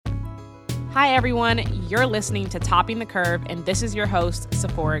Hi, everyone. You're listening to Topping the Curve, and this is your host,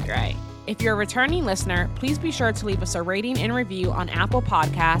 Sephora Gray. If you're a returning listener, please be sure to leave us a rating and review on Apple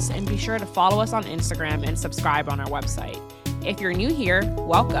Podcasts, and be sure to follow us on Instagram and subscribe on our website. If you're new here,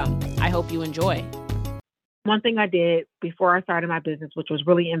 welcome. I hope you enjoy. One thing I did before I started my business, which was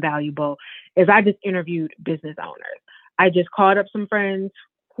really invaluable, is I just interviewed business owners. I just called up some friends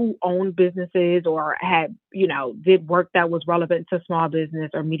who owned businesses or had, did work that was relevant to small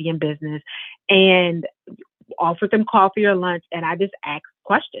business or medium business, and offered them coffee or lunch. And I just asked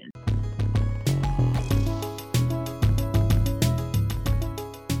questions.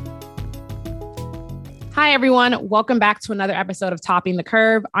 Hi, everyone. Welcome back to another episode of Topping the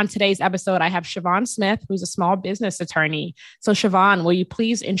Curve. On today's episode, I have Shavon Smith, who's a small business attorney. So Shavon, will you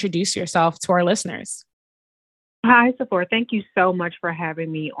please introduce yourself to our listeners? Hi, Sephora. Thank you so much for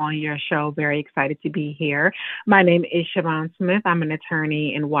having me on your show. Very excited to be here. My name is Shavon Smith. I'm an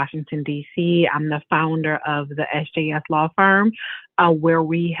attorney in Washington, D.C. I'm the founder of the SJS Law Firm, where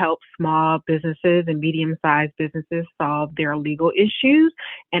we help small businesses and medium-sized businesses solve their legal issues.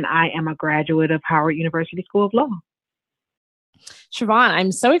 And I am a graduate of Howard University School of Law. Shavon,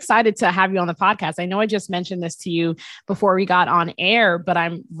 I'm so excited to have you on the podcast. I know I just mentioned this to you before we got on air, but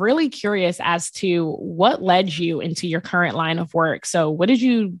I'm really curious as to what led you into your current line of work. So what did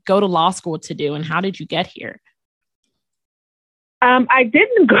you go to law school to do, and how did you get here? I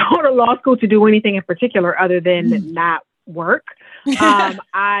didn't go to law school to do anything in particular other than not work.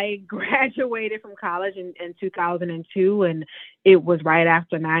 I graduated from college in 2002, and it was right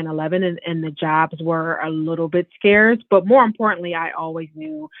after 9/11, and the jobs were a little bit scarce. But more importantly, I always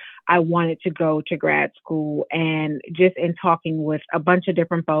knew I wanted to go to grad school, and just in talking with a bunch of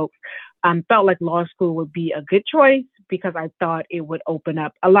different folks, felt like law school would be a good choice because I thought it would open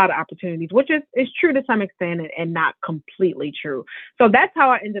up a lot of opportunities, which is true to some extent and not completely true. So that's how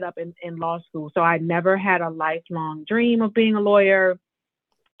I ended up in law school. So I never had a lifelong dream of being a lawyer.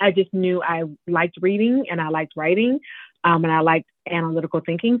 I just knew I liked reading and I liked writing, and I liked analytical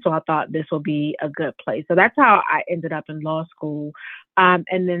thinking. So I thought this would be a good place. So that's how I ended up in law school. And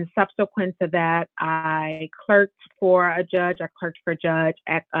then subsequent to that, I clerked for a judge. I clerked for a judge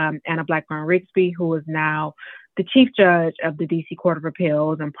at Anna Blackburn Rigsby, who is now the chief judge of the DC Court of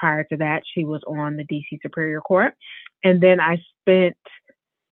Appeals. And prior to that, she was on the DC Superior Court. And then I spent,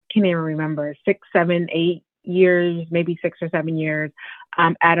 can't even remember, 6, 7, 8 years, maybe 6 or 7 years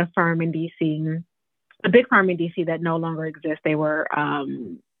at a firm in DC, a big firm in DC that no longer exists. They were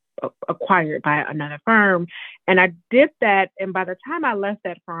acquired by another firm. And I did that. And by the time I left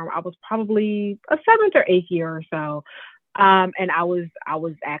that firm, I was probably a 7th or 8th year or so. And I was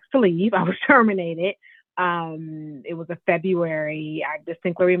asked to leave. I was terminated. It was a February. I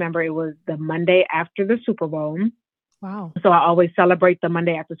distinctly remember it was the Monday after the Super Bowl. Wow. So I always celebrate the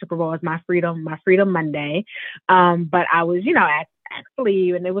Monday after Super Bowl as my Freedom Monday. But I was, asked to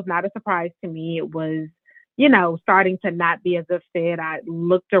leave, and it was not a surprise to me. It was, starting to not be a good fit. I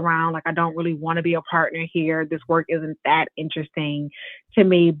looked around like I don't really want to be a partner here. This work isn't that interesting to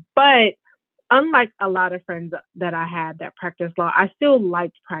me. But unlike a lot of friends that I had that practice law, I still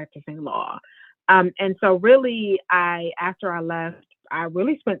liked practicing law. And so really, after I left, I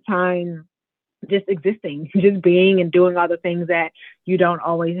really spent time just existing, just being and doing all the things that you don't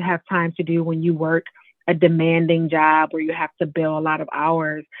always have time to do when you work a demanding job where you have to bill a lot of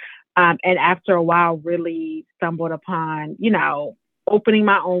hours. And after a while, really stumbled upon, opening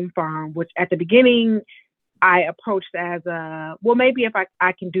my own firm, which at the beginning I approached as maybe if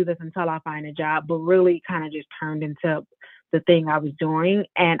I can do this until I find a job, but really kind of just turned into the thing I was doing.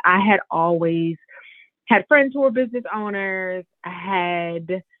 And I had always had friends who were business owners. I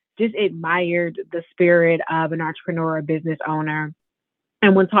had just admired the spirit of an entrepreneur or business owner.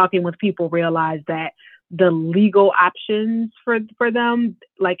 And when talking with people, realized that the legal options for them,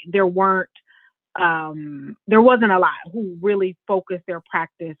 like there wasn't a lot who really focused their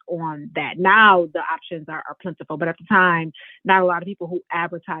practice on that. Now the options are plentiful, but at the time, not a lot of people who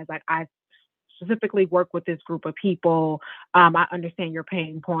advertise like I specifically work with this group of people. I understand your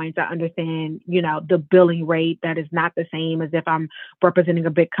pain points. I understand, the billing rate that is not the same as if I'm representing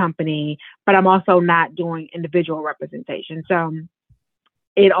a big company, but I'm also not doing individual representation. So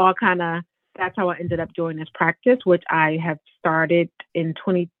it all that's how I ended up doing this practice, which I have started in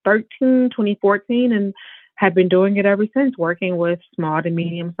 2013, 2014, and have been doing it ever since, working with small to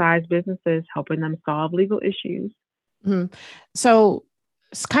medium-sized businesses, helping them solve legal issues. Mm-hmm. So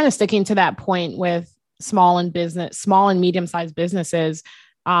kind of sticking to that point with small and medium-sized businesses,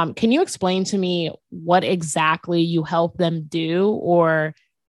 can you explain to me what exactly you help them do, or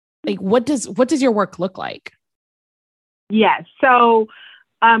like what does your work look like? Yes. So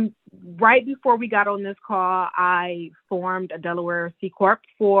right before we got on this call, I formed a Delaware C Corp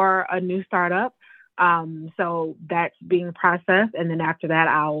for a new startup. So that's being processed. And then after that,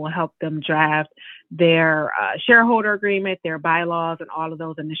 I will help them draft their shareholder agreement, their bylaws, and all of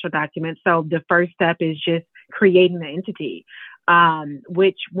those initial documents. So the first step is just creating the entity,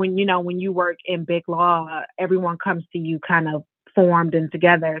 which when you work in big law, everyone comes to you kind of formed and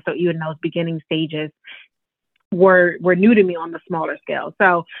together. So even those beginning stages were new to me on the smaller scale.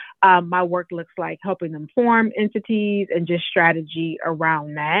 So my work looks like helping them form entities and just strategy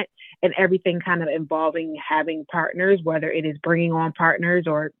around that, and everything kind of involving having partners, whether it is bringing on partners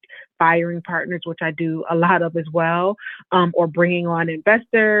or firing partners, which I do a lot of as well, or bringing on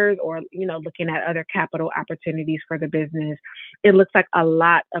investors, or looking at other capital opportunities for the business. It looks like a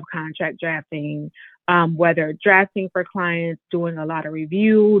lot of contract drafting, whether drafting for clients, doing a lot of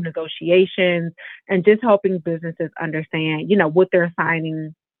review, negotiations, and just helping businesses understand, what they're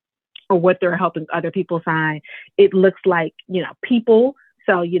signing or what they're helping other people sign. It looks like, people.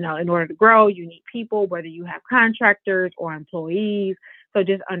 So, in order to grow, you need people, whether you have contractors or employees. So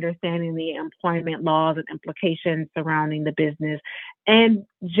just understanding the employment laws and implications surrounding the business, and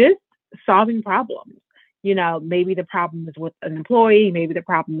just solving problems. Maybe the problem is with an employee, maybe the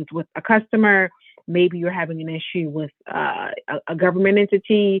problem is with a customer, maybe you're having an issue with a government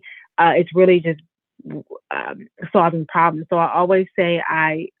entity. It's really just solving problems. So I always say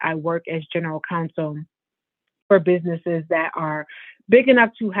I work as general counsel for businesses that are big enough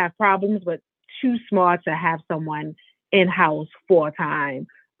to have problems, but too small to have someone in-house full-time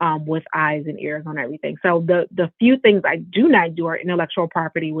with eyes and ears on everything. So the few things I do not do are intellectual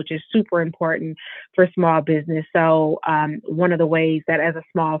property, which is super important for small business. So one of the ways that as a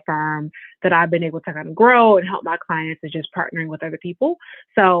small firm that I've been able to kind of grow and help my clients is just partnering with other people.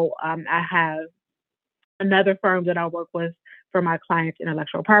 So I have another firm that I work with for my clients'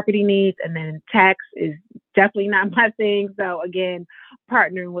 intellectual property needs, and then tax is definitely not my thing. So again,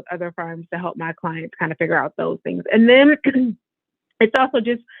 partnering with other firms to help my clients kind of figure out those things. And then it's also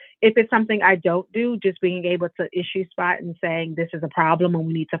just, if it's something I don't do, just being able to issue spot and saying this is a problem and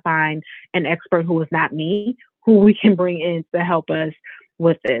we need to find an expert who is not me, who we can bring in to help us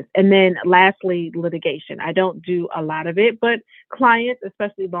with this. And then lastly, litigation. I don't do a lot of it, but clients,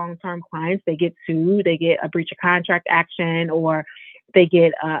 especially long-term clients, they get sued, they get a breach of contract action, or they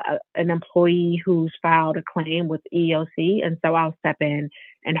get an employee who's filed a claim with EEOC. And so I'll step in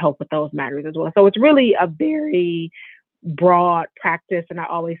and help with those matters as well. So it's really a very broad practice. And I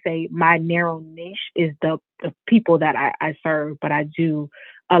always say my narrow niche is the people that I serve, but I do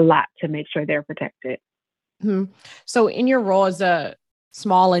a lot to make sure they're protected. Mm-hmm. So in your role as a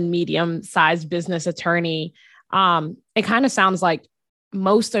small and medium-sized business attorney, it kind of sounds like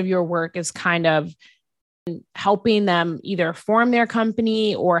most of your work is kind of helping them either form their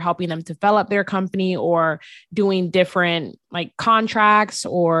company or helping them develop their company, or doing different like contracts,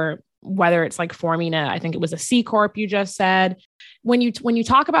 or whether it's like forming I think it was a C Corp you just said. When you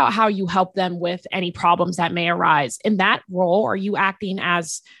talk about how you help them with any problems that may arise in that role, are you acting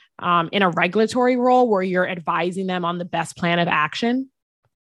as in a regulatory role where you're advising them on the best plan of action?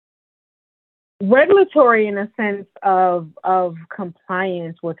 Regulatory in a sense of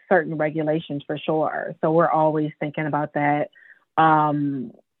compliance with certain regulations, for sure. So we're always thinking about that. I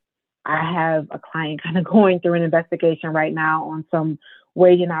have a client kind of going through an investigation right now on some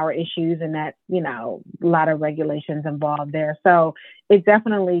wage and hour issues, and that, a lot of regulations involved there. So it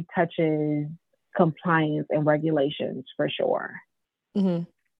definitely touches compliance and regulations for sure. Mm-hmm.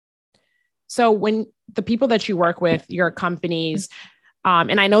 So when the people that you work with, your companies,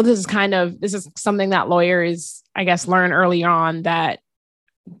 and I know this is something that lawyers, I guess, learn early on, that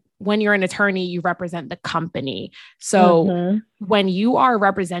when you're an attorney, you represent the company. So when you are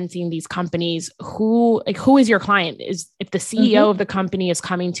representing these companies, who is your client? If the CEO of the company is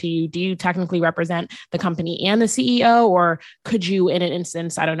coming to you, do you technically represent the company and the CEO? Or could you, in an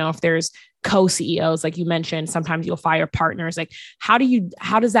instance, I don't know if there's co-CEOs, like you mentioned, sometimes you'll fire partners. Like, how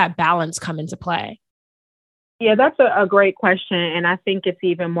does that balance come into play? Yeah, that's a great question. And I think it's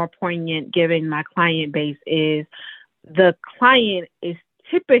even more poignant given my client base is the client is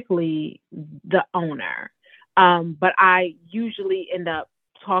typically the owner. But I usually end up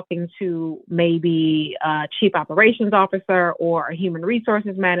talking to maybe a chief operations officer or a human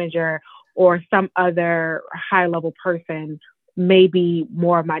resources manager or some other high level person, maybe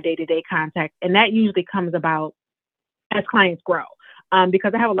more of my day-to-day contact. And that usually comes about as clients grow.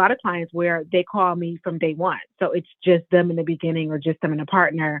 Because I have a lot of clients where they call me from day one. So it's just them in the beginning or just them and a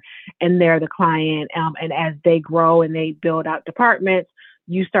partner, and they're the client. And as they grow and they build out departments,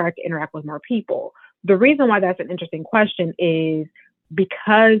 you start to interact with more people. The reason why that's an interesting question is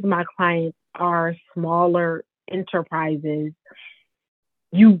because my clients are smaller enterprises,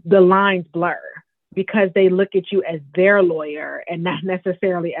 the lines blur because they look at you as their lawyer and not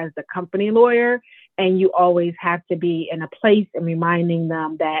necessarily as the company lawyer. And you always have to be in a place and reminding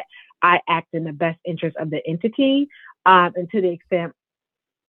them that I act in the best interest of the entity. And to the extent,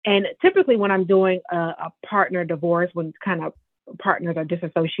 and typically when I'm doing a partner divorce, when kind of partners are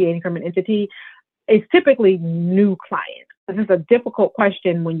disassociating from an entity, it's typically new clients. This is a difficult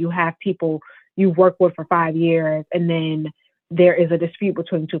question when you have people you've worked with for 5 years and then there is a dispute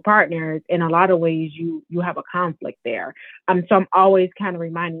between two partners. In a lot of ways, you have a conflict there. So I'm always kind of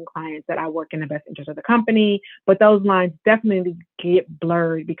reminding clients that I work in the best interest of the company, but those lines definitely get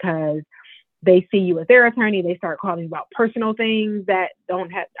blurred because they see you as their attorney. They start calling you about personal things that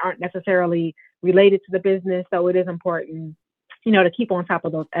aren't necessarily related to the business. So it is important, to keep on top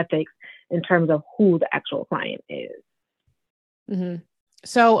of those ethics in terms of who the actual client is. Mm-hmm.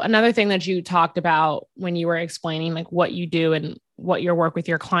 So another thing that you talked about when you were explaining like what you do and what your work with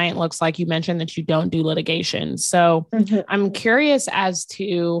your client looks like, you mentioned that you don't do litigation. So I'm curious as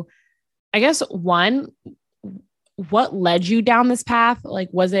to, I guess, one, what led you down this path? Like,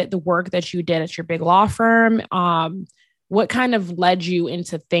 was it the work that you did at your big law firm? What kind of led you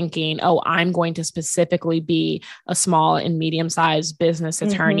into thinking, oh, I'm going to specifically be a small and medium-sized business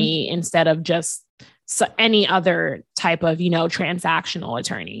attorney instead of just any other type of, transactional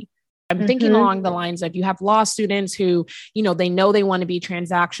attorney? I'm thinking along the lines of you have law students who, they know they want to be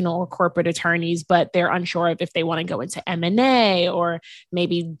transactional or corporate attorneys, but they're unsure of if they want to go into M&A or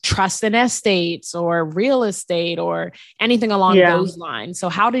maybe trust and estates or real estate or anything along those lines. So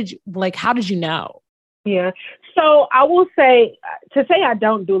how did you know? Yeah. So I will say, to say I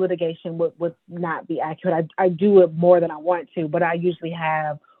don't do litigation would not be accurate. I do it more than I want to, but I usually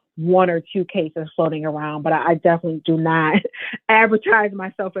have 1 or 2 cases floating around, but I definitely do not advertise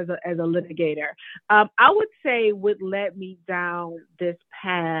myself as a litigator. I would say what led me down this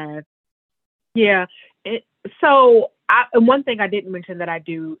path. Yeah. And one thing I didn't mention that I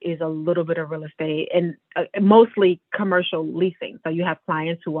do is a little bit of real estate and mostly commercial leasing. So you have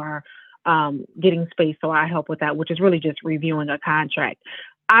clients who are getting space. So I help with that, which is really just reviewing a contract.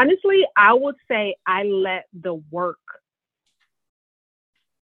 Honestly, I would say I let the work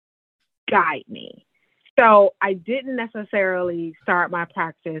guide me. So I didn't necessarily start my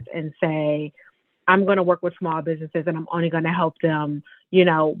practice and say, I'm going to work with small businesses and I'm only going to help them,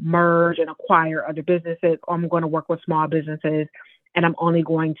 merge and acquire other businesses. Or I'm going to work with small businesses and I'm only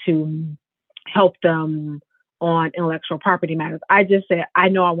going to help them on intellectual property matters. I just said, I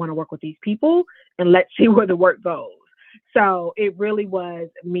know I want to work with these people and let's see where the work goes. So it really was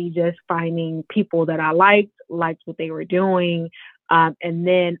me just finding people that I liked what they were doing. And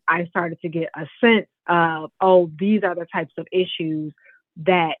then I started to get a sense of, these are the types of issues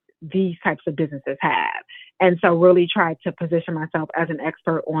that these types of businesses have. And so really tried to position myself as an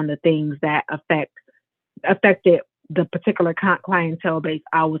expert on the things that affected the particular clientele base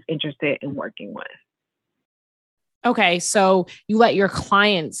I was interested in working with. Okay. So you let your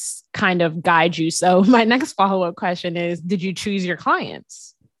clients kind of guide you. So my next follow-up question is, did you choose your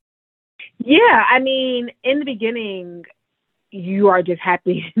clients? Yeah. I mean, in the beginning, you are just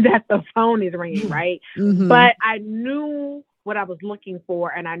happy that the phone is ringing, right? But I knew what I was looking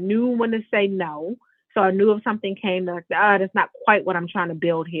for and I knew when to say no. So I knew if something came like, that's not quite what I'm trying to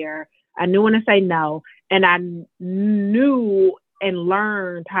build here. I knew when to say no. And I knew and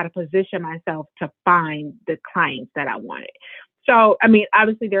learned how to position myself to find the clients that I wanted. So, I mean,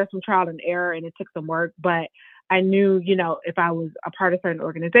 obviously there's some trial and error and it took some work, but I knew, if I was a part of certain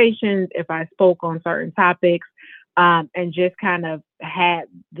organizations, if I spoke on certain topics, and just kind of had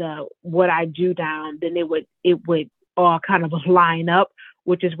what I do down, then it would all kind of line up,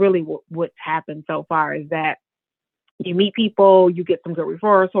 which is really what's happened so far is that you meet people, you get some good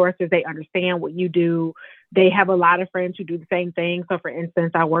referral sources, they understand what you do. They have a lot of friends who do the same thing. So for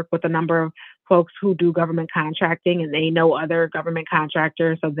instance, I work with a number of folks who do government contracting and they know other government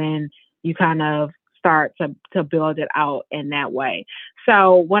contractors. So then you kind of start to build it out in that way.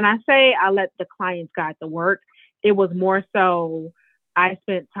 So when I say I let the clients guide the work, it was more so I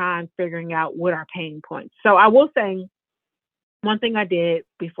spent time figuring out what are pain points. So I will say one thing I did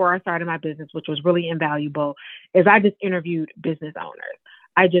before I started my business, which was really invaluable, is I just interviewed business owners.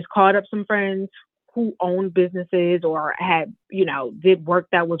 I just called up some friends who owned businesses or had, did work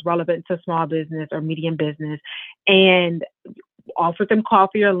that was relevant to small business or medium business and offered them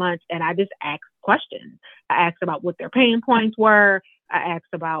coffee or lunch. And I just asked questions. I asked about what their pain points were. I asked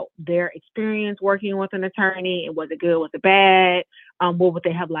about their experience working with an attorney and was it good, was it bad? What would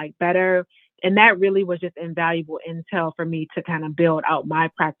they have liked better? And that really was just invaluable intel for me to kind of build out my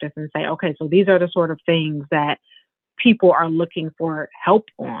practice and say, okay, so these are the sort of things that people are looking for help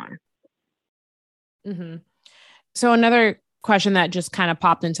on. Mm-hmm. So another question that just kind of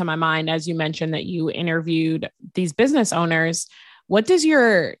popped into my mind, as you mentioned that you interviewed these business owners, what does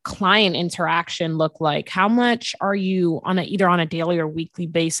your client interaction look like? How much are you either on a daily or weekly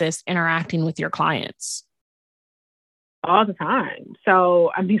basis interacting with your clients? All the time.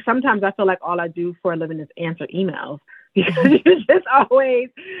 So, I mean, sometimes I feel like all I do for a living is answer emails because you're just always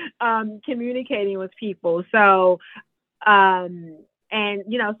communicating with people. So, and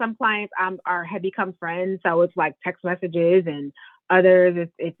some clients have become friends. So it's like text messages, and others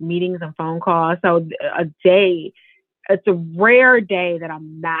it's meetings and phone calls. So it's a rare day that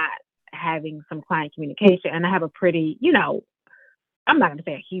I'm not having some client communication. And I have a pretty, I'm not going to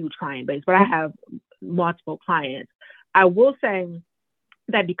say a huge client base, but I have multiple clients. I will say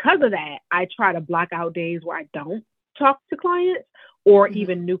that because of that, I try to block out days where I don't talk to clients or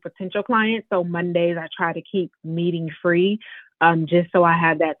even new potential clients. So Mondays, I try to keep meeting free, just so I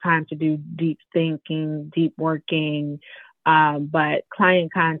have that time to do deep thinking, deep working. But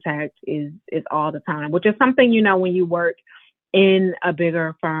client contact is all the time, which is something, when you work in a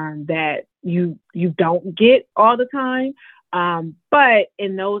bigger firm that you don't get all the time. But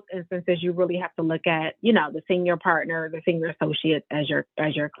in those instances, you really have to look at, the senior partner, the senior associate as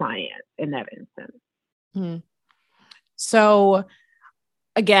your client in that instance. Hmm. So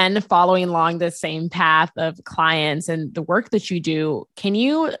again, following along the same path of clients and the work that you do, can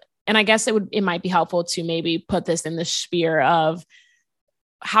you, and I guess it might be helpful to maybe put this in the sphere of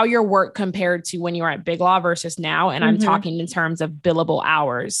how your work compared to when you were at Big Law versus now. And I'm talking in terms of billable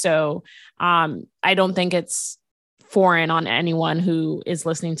hours. So I don't think it's foreign on anyone who is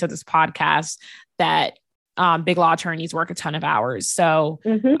listening to this podcast that Big Law attorneys work a ton of hours. So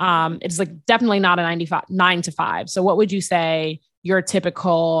it's like definitely not a 9 to 5. So what would you say your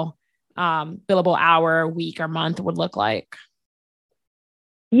typical billable hour, week, or month would look like?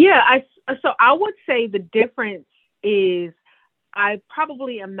 Yeah, I would say the difference is I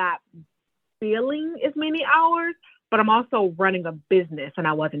probably am not billing as many hours, but I'm also running a business and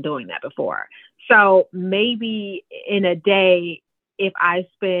I wasn't doing that before. So maybe in a day, if I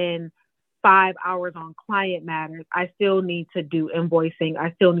spend 5 hours on client matters, I still need to do invoicing.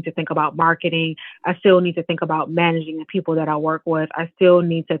 I still need to think about marketing. I still need to think about managing the people that I work with. I still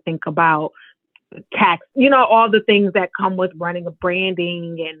need to think about tax, all the things that come with running a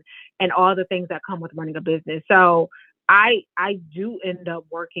branding and all the things that come with running a business. So I do end up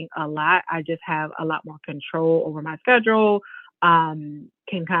working a lot. I just have a lot more control over my schedule, can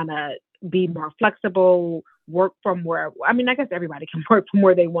kind of be more flexible, work from where, I guess everybody can work from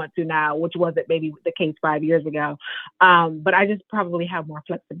where they want to now, which wasn't maybe the case 5 years ago. But I just probably have more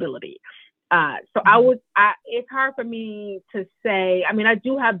flexibility. So it's hard for me to say, I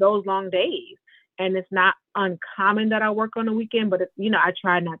do have those long days and it's not uncommon that I work on the weekend, but I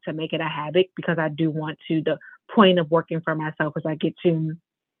try not to make it a habit because I do want to, the point of working for myself is I get to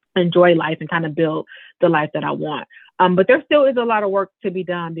enjoy life and kind of build the life that I want. But there still is a lot of work to be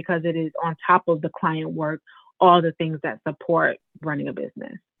done because it is on top of the client work, all the things that support running a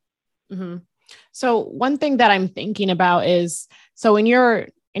business. Mm-hmm. So one thing that I'm thinking about is, so in your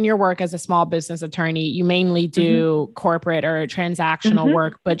work as a small business attorney, you mainly do corporate or transactional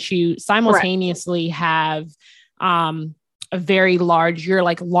work, but you simultaneously have a very large, you're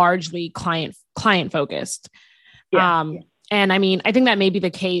like largely client focused. And I think that may be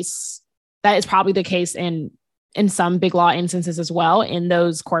the case. That is probably the case in some Big Law instances as well, in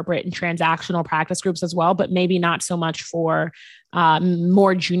those corporate and transactional practice groups as well, but maybe not so much for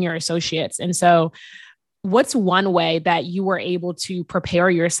more junior associates. And so what's one way that you were able to prepare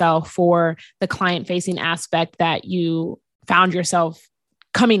yourself for the client-facing aspect that you found yourself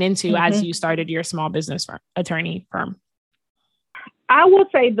coming into as you started your small business attorney firm? I will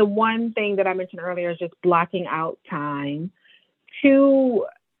say the one thing that I mentioned earlier is just blocking out time to,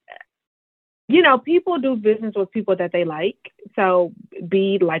 people do business with people that they like. So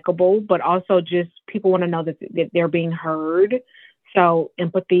be likable, but also just people want to know that they're being heard. So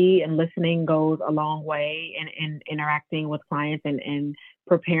empathy and listening goes a long way in interacting with clients and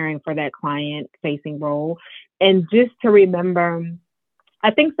preparing for that client-facing role. And just to remember,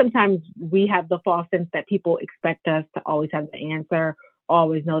 I think sometimes we have the false sense that people expect us to always have the answer,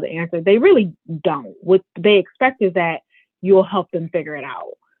 always know the answer. They really don't. What they expect is that you'll help them figure it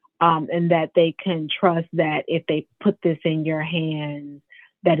out, and that they can trust that if they put this in your hands,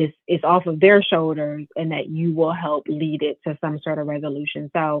 that it's off of their shoulders and that you will help lead it to some sort of resolution.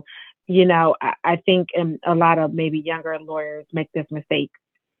 So, I think a lot of maybe younger lawyers make this mistake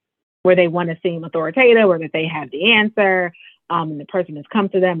where they want to seem authoritative or that they have the answer. And the person has come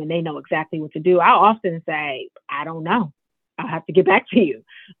to them and they know exactly what to do. I often say, I don't know. I'll have to get back to you.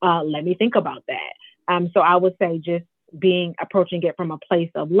 Let me think about that. So I would say just approaching it from a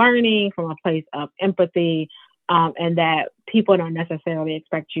place of learning, from a place of empathy, and that people don't necessarily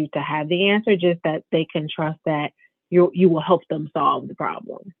expect you to have the answer, just that they can trust that you will help them solve the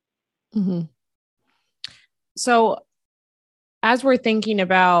problem. Mm-hmm. So as we're thinking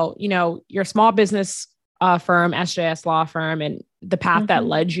about, your small business firm, SJS law firm, and the path that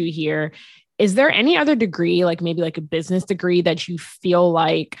led you here, is there any other degree, like maybe like a business degree, that you feel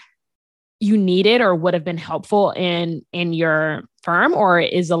like you needed or would have been helpful in your firm, or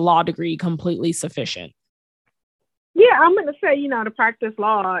is a law degree completely sufficient? Yeah, I'm going to say, to practice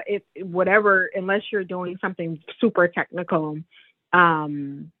law, unless you're doing something super technical,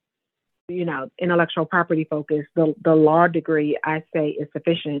 intellectual property focused, the law degree, I say, is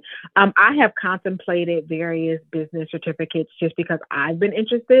sufficient. I have contemplated various business certificates just because I've been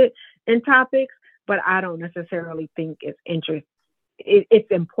interested in topics, but I don't necessarily think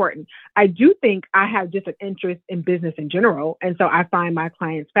it's important. I do think I have just an interest in business in general. And so I find my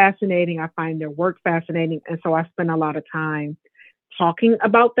clients fascinating. I find their work fascinating. And so I spend a lot of time talking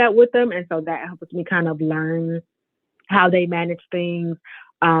about that with them. And so that helps me kind of learn how they manage things.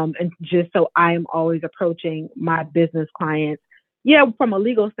 And just so I am always approaching my business clients, from a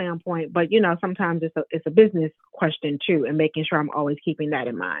legal standpoint, but sometimes it's a business question too, and making sure I'm always keeping that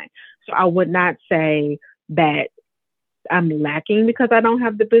in mind. So I would not say that I'm lacking because I don't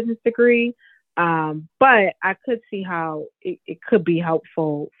have the business degree, but I could see how it could be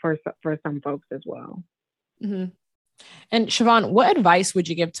helpful for some folks as well. Mm-hmm. And Shavon, what advice would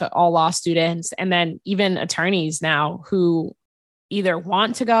you give to all law students and then even attorneys now who either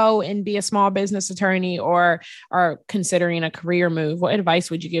want to go and be a small business attorney or are considering a career move? What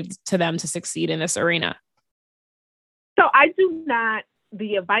advice would you give to them to succeed in this arena? So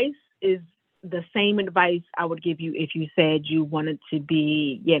the advice is the same advice I would give you if you said you wanted to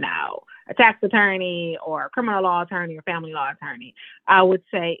be, a tax attorney or a criminal law attorney or family law attorney. I would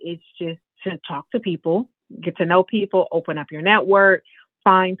say it's just to talk to people, get to know people, open up your network,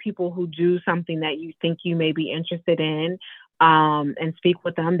 find people who do something that you think you may be interested in, and speak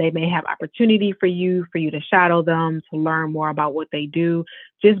with them. They may have opportunity for you to shadow them, to learn more about what they do.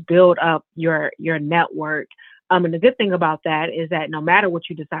 Just build up your network. And the good thing about that is that no matter what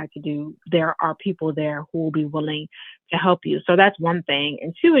you decide to do, there are people there who will be willing to help you. So that's one thing.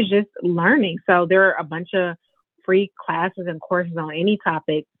 And two is just learning. So there are a bunch of free classes and courses on any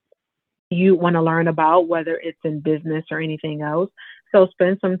topic you want to learn about, whether it's in business or anything else. So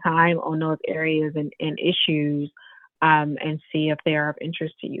spend some time on those areas and issues, and see if they are of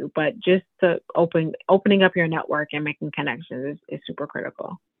interest to you. But just opening up your network and making connections is super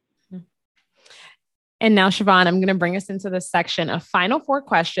critical. And now, Shavon, I'm going to bring us into the section of final 4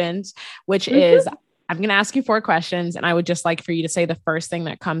 questions, which is, I'm going to ask you 4 questions, and I would just like for you to say the first thing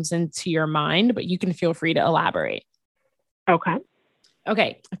that comes into your mind, but you can feel free to elaborate.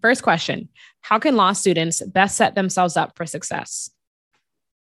 Okay. First question. How can law students best set themselves up for success?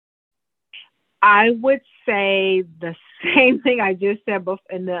 I would say the same thing I just said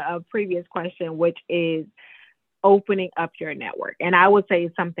in the previous question, which is opening up your network. And I would say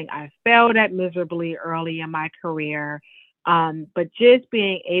it's something I failed at miserably early in my career. But just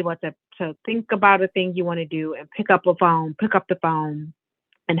being able to think about a thing you want to do and pick up the phone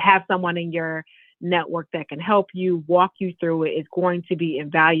and have someone in your network that can help you, walk you through it, is going to be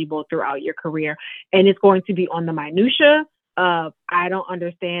invaluable throughout your career. And it's going to be on the minutia of, I don't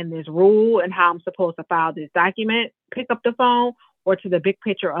understand this rule and how I'm supposed to file this document, pick up the phone, or to the big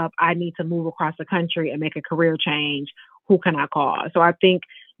picture of, I need to move across the country and make a career change. Who can I call? So I think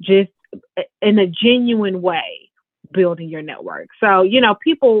just in a genuine way, building your network. So,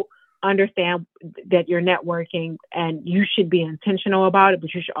 people understand that you're networking and you should be intentional about it,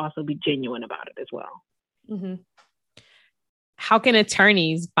 but you should also be genuine about it as well. Mm-hmm. How can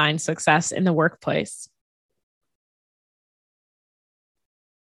attorneys find success in the workplace?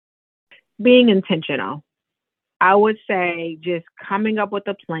 Being intentional. I would say just coming up with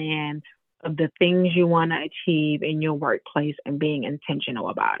a plan of the things you want to achieve in your workplace and being intentional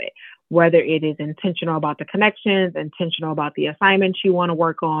about it. Whether it is intentional about the connections, intentional about the assignments you want to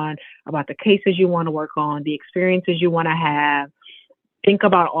work on, about the cases you want to work on, the experiences you want to have. Think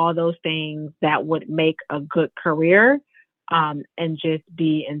about all those things that would make a good career, and just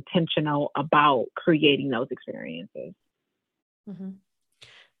be intentional about creating those experiences. Mm-hmm.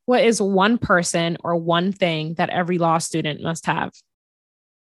 What is one person or one thing that every law student must have?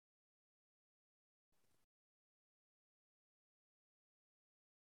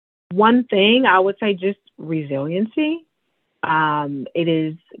 One thing I would say, just resiliency. It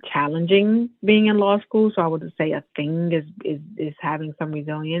is challenging being in law school, so I would say a thing is having some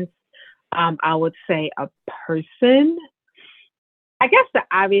resilience. I would say a person. I guess the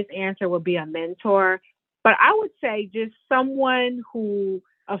obvious answer would be a mentor, but I would say just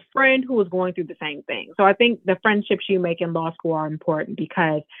a friend who is going through the same thing. So I think the friendships you make in law school are important,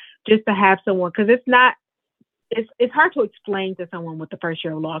 because just to have someone, because it's hard to explain to someone what the first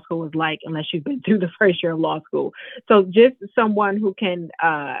year of law school is like unless you've been through the first year of law school. So just someone who can,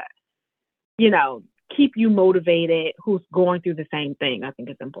 keep you motivated, who's going through the same thing, I think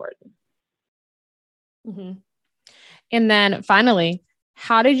is important. Mm-hmm. And then finally,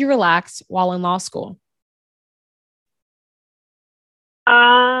 how did you relax while in law school?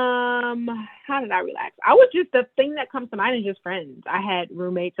 How did I relax? The thing that comes to mind is just friends. I had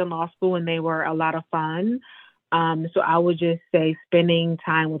roommates in law school and they were a lot of fun. So I would just say spending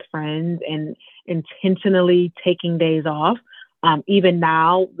time with friends and intentionally taking days off. Even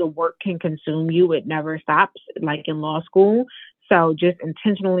now, the work can consume you. It never stops, like in law school. So just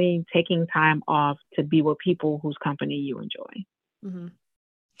intentionally taking time off to be with people whose company you enjoy. Mm-hmm.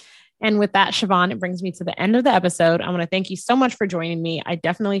 And with that, Shavon, it brings me to the end of the episode. I want to thank you so much for joining me. I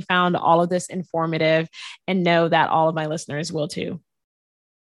definitely found all of this informative and know that all of my listeners will too.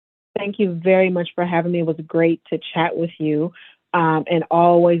 Thank you very much for having me. It was great to chat with you. And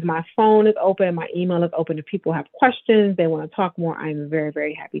always, my phone is open. My email is open. If people have questions, they want to talk more, I'm very,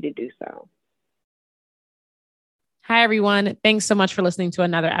 very happy to do so. Hi, everyone. Thanks so much for listening to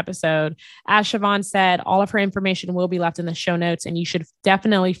another episode. As Shavon said, all of her information will be left in the show notes, and you should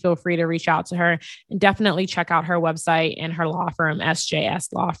definitely feel free to reach out to her and definitely check out her website and her law firm,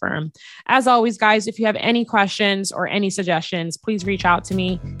 SJS Law Firm. As always, guys, if you have any questions or any suggestions, please reach out to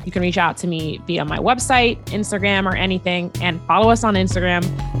me. You can reach out to me via my website, Instagram, or anything, and follow us on Instagram,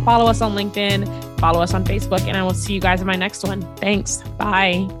 follow us on LinkedIn, follow us on Facebook, and I will see you guys in my next one. Thanks.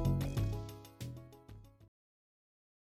 Bye.